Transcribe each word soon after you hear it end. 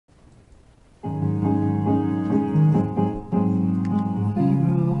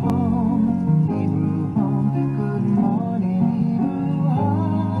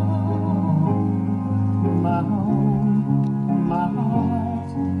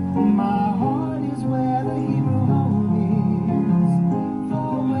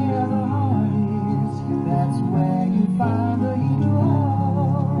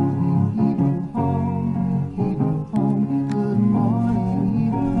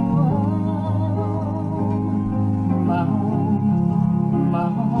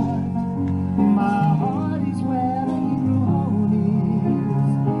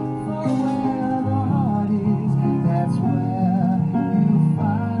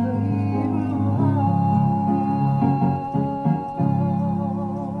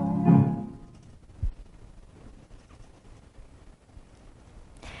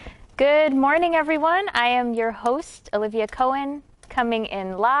Good morning, everyone. I am your host, Olivia Cohen, coming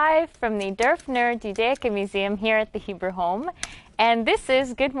in live from the Dörfner Judaica Museum here at the Hebrew Home. And this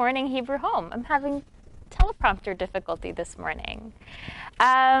is Good Morning Hebrew Home. I'm having teleprompter difficulty this morning.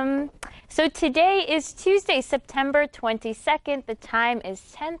 So today is Tuesday, September 22nd. The time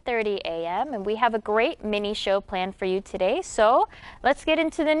is 10:30 a.m. and we have a great mini show planned for you today. So let's get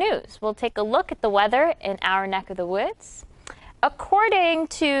into the news. We'll take a look at the weather in our neck of the woods. According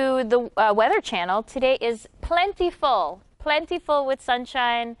to the Weather Channel, today is plentiful with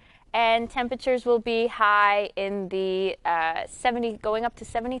sunshine, and temperatures will be high in the 70, going up to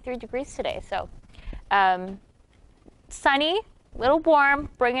 73 degrees today. So sunny, a little warm.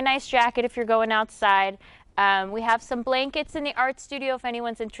 Bring a nice jacket if you're going outside. We have some blankets in the art studio. If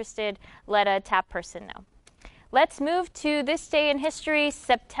anyone's interested, let a tap person know. Let's move to this day in history,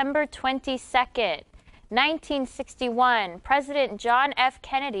 September 22nd. 1961, President John F.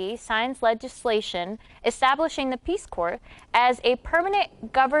 Kennedy signs legislation establishing the Peace Corps as a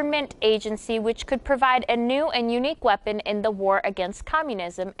permanent government agency which could provide a new and unique weapon in the war against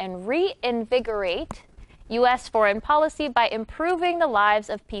communism and reinvigorate U.S. foreign policy by improving the lives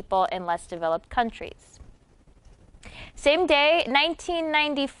of people in less developed countries. Same day,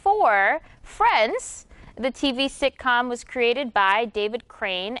 1994, Friends. The TV sitcom was created by David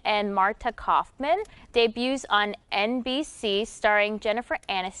Crane and Marta Kaufman, debuts on NBC starring Jennifer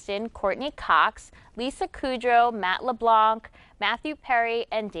Aniston, Courtney Cox, Lisa Kudrow, Matt LeBlanc, Matthew Perry,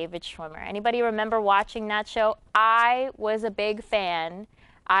 and David Schwimmer. Anybody remember watching that show? I was a big fan.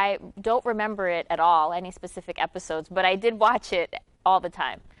 I don't remember it at all, any specific episodes, but I did watch it all the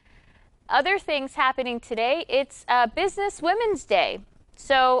time. Other things happening today, it's Business Women's Day.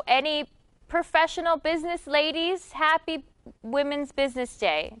 So any professional business ladies, happy Women's Business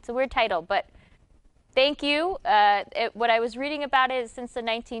Day. It's a weird title, but thank you. What I was reading about it is since the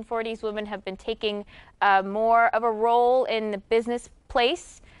 1940s, women have been taking more of a role in the business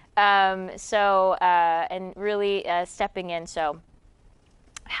place, and really stepping in. So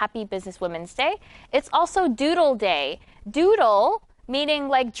happy Business Women's Day. It's also Doodle Day. Doodle meaning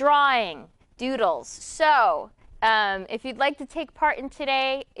like drawing, doodles. So if you'd like to take part in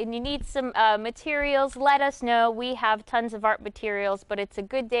today and you need some materials, let us know. We have tons of art materials, but it's a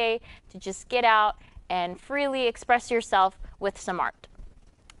good day to just get out and freely express yourself with some art.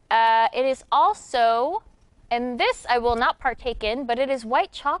 It is also, and this I will not partake in, but it is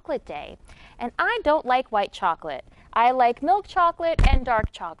White Chocolate Day. And I don't like white chocolate. I like milk chocolate and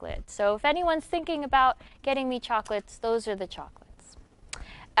dark chocolate. So if anyone's thinking about getting me chocolates, those are the chocolates.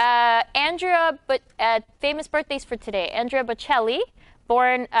 Famous birthdays for today. Andrea Bocelli,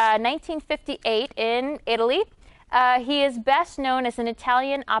 born 1958 in Italy. He is best known as an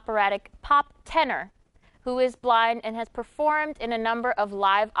Italian operatic pop tenor who is blind and has performed in a number of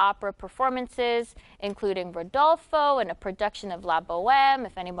live opera performances, including Rodolfo and a production of La Bohème.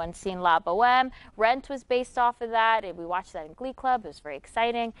 If anyone's seen La Bohème, Rent was based off of that. And we watched that in Glee Club. It was very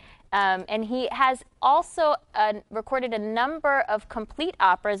exciting. And he has also recorded a number of complete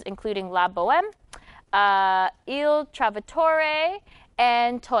operas, including La Bohème, Il Trovatore,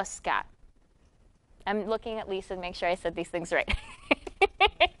 and Tosca. I'm looking at Lisa to make sure I said these things right.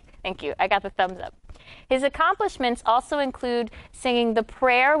 Thank you. I got the thumbs up. His accomplishments also include singing The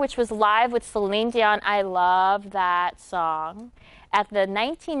Prayer, which was live with Celine Dion. I love that song. At the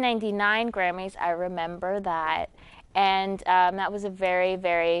 1999 Grammys, I remember that. And that was a very,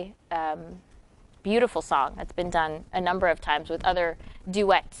 very beautiful song that's been done a number of times with other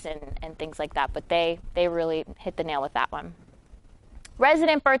duets and things like that. But they really hit the nail with that one.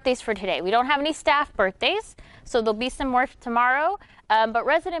 Resident birthdays for today. We don't have any staff birthdays, so there'll be some more tomorrow. But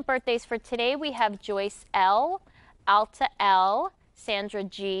resident birthdays for today, we have Joyce L., Alta L., Sandra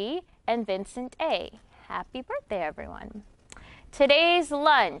G., and Vincent A. Happy birthday, everyone. Today's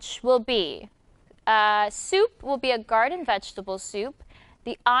lunch will be soup will be a garden vegetable soup.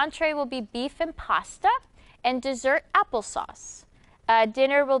 The entree will be beef and pasta, and dessert applesauce.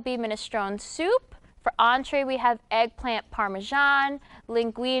 Dinner will be minestrone soup. For entree, we have eggplant parmesan,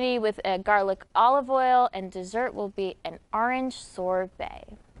 linguine with garlic olive oil, and dessert will be an orange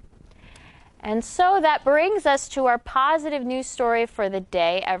sorbet. And so that brings us to our positive news story for the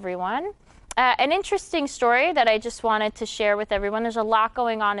day, everyone. An interesting story that I just wanted to share with everyone. There's a lot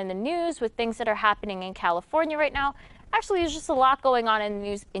going on in the news with things that are happening in California right now. Actually, there's just a lot going on in the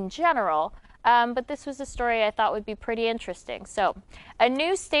news in general. But this was a story I thought would be pretty interesting. So, a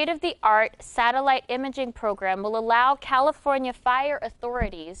new state-of-the-art satellite imaging program will allow California fire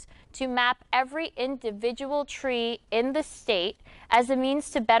authorities to map every individual tree in the state as a means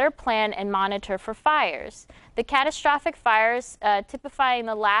to better plan and monitor for fires. The catastrophic fires typifying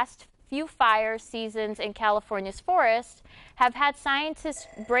the last few fire seasons in California's forests have had scientists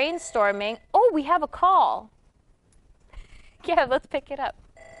brainstorming. Oh, we have a call. Yeah, let's pick it up.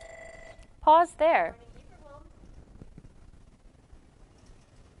 Pause there.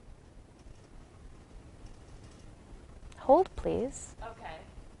 Hold, please. Okay.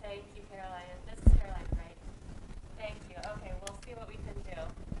 Thank you, Caroline. This is Caroline, right? Thank you. Okay, we'll see what we can do.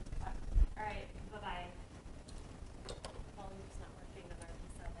 All right. Bye-bye. Volume's not working on our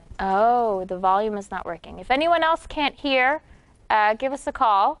piece of it. Oh, the volume is not working. If anyone else can't hear, give us a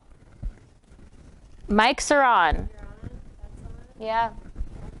call. Mics are on. You're on? That's on? Yeah.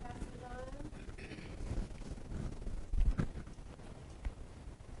 Podcast is on?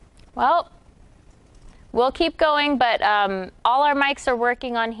 Well, we'll keep going, but all our mics are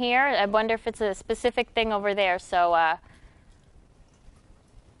working on here. I wonder if it's a specific thing over there. So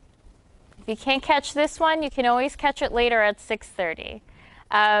if you can't catch this one, you can always catch it later at 6:30.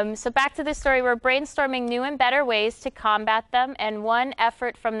 So back to the story. We're brainstorming new and better ways to combat them. And one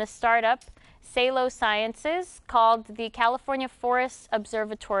effort from the startup, Salo Sciences, called the California Forest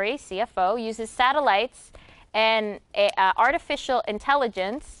Observatory, CFO, uses satellites and artificial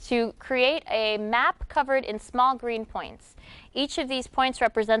intelligence to create a map covered in small green points. Each of these points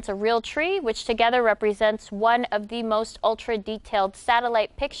represents a real tree, which together represents one of the most ultra-detailed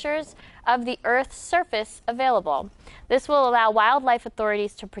satellite pictures of the Earth's surface available. This will allow wildlife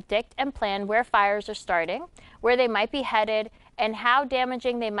authorities to predict and plan where fires are starting, where they might be headed, and how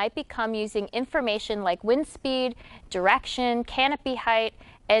damaging they might become using information like wind speed, direction, canopy height,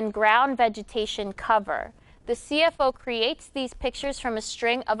 and ground vegetation cover. The CFO creates these pictures from a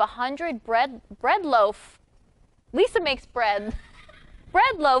string of 100 bread loaf. Lisa makes bread.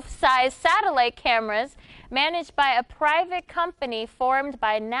 Bread loaf-sized satellite cameras managed by a private company formed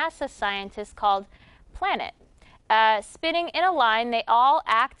by NASA scientists called Planet. Spinning in a line, they all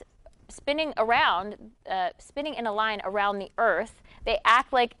act spinning in a line around the Earth. They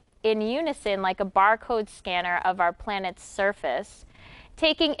act like in unison, like a barcode scanner of our planet's surface,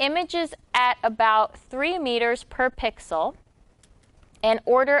 taking images at about 3 meters per pixel, an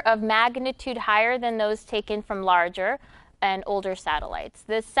order of magnitude higher than those taken from larger and older satellites.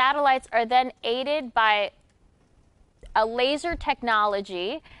 The satellites are then aided by a laser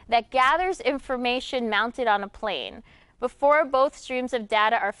technology that gathers information mounted on a plane. Before both streams of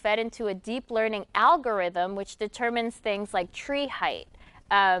data are fed into a deep learning algorithm, which determines things like tree height.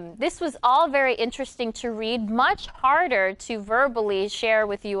 This was all very interesting to read, much harder to verbally share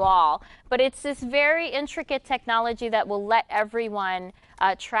with you all. But it's this very intricate technology that will let everyone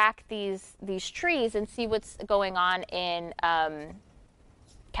track these trees and see what's going on in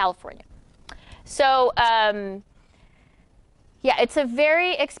California. So yeah, it's a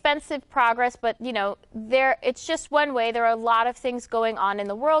very expensive progress, but you know, it's just one way. There are a lot of things going on in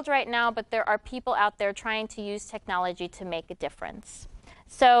the world right now, but there are people out there trying to use technology to make a difference.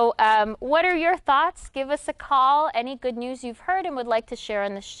 So what are your thoughts? Give us a call. Any good news you've heard and would like to share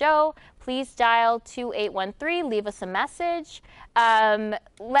on the show, please dial 2813, leave us a message.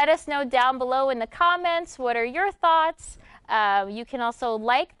 Let us know down below in the comments, what are your thoughts? You can also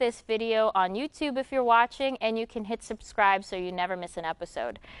like this video on YouTube if you're watching, and you can hit subscribe so you never miss an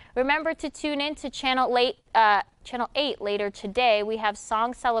episode. Remember to tune in to Channel 8 later today. We have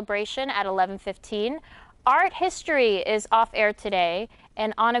Song Celebration at 11:15. Art History is off air today,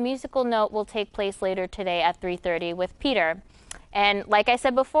 and On a Musical Note will take place later today at 3:30 with Peter. And like I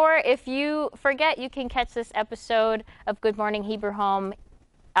said before, if you forget, you can catch this episode of Good Morning Hebrew Home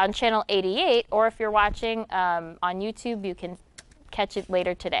on Channel 88, or if you're watching on YouTube, you can catch it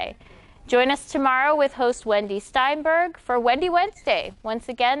later today. Join us tomorrow with host Wendy Steinberg for Wendy Wednesday. Once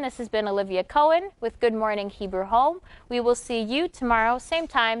again, this has been Olivia Cohen with Good Morning Hebrew Home. We will see you tomorrow, same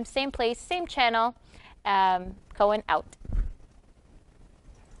time, same place, same channel. Cohen out.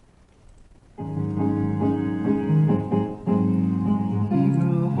 Good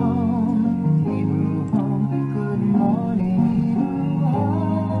morning,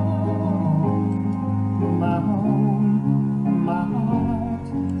 my home.